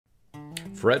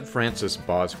Fred Francis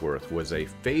Bosworth was a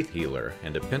faith healer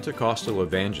and a Pentecostal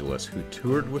evangelist who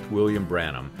toured with William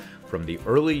Branham from the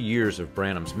early years of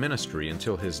Branham's ministry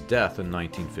until his death in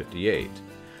 1958.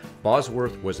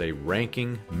 Bosworth was a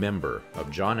ranking member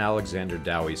of John Alexander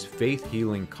Dowie's faith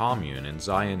healing commune in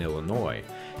Zion, Illinois,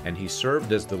 and he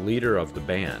served as the leader of the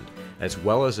band, as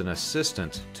well as an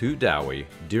assistant to Dowie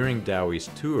during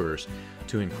Dowie's tours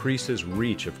to increase his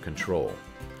reach of control.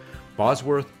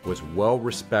 Bosworth was well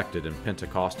respected in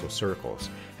Pentecostal circles,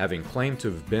 having claimed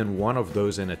to have been one of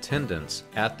those in attendance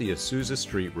at the Azusa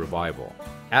Street revival.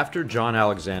 After John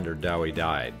Alexander Dowie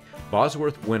died,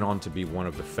 Bosworth went on to be one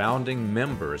of the founding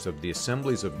members of the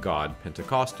Assemblies of God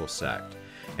Pentecostal sect,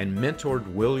 and mentored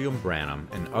William Branham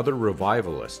and other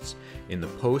revivalists in the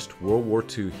post-World War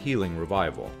II healing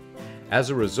revival. As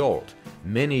a result,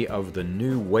 many of the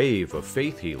new wave of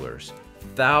faith healers,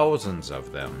 thousands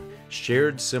of them,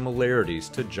 shared similarities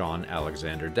to John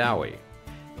Alexander Dowie.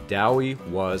 Dowie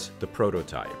was the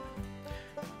prototype.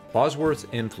 Bosworth's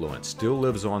influence still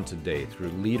lives on today through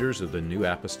leaders of the New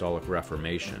Apostolic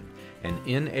Reformation, and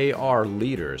NAR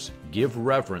leaders give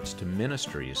reverence to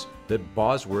ministries that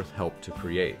Bosworth helped to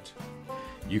create.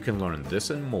 You can learn this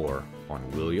and more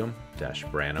on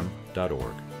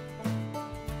william-branham.org.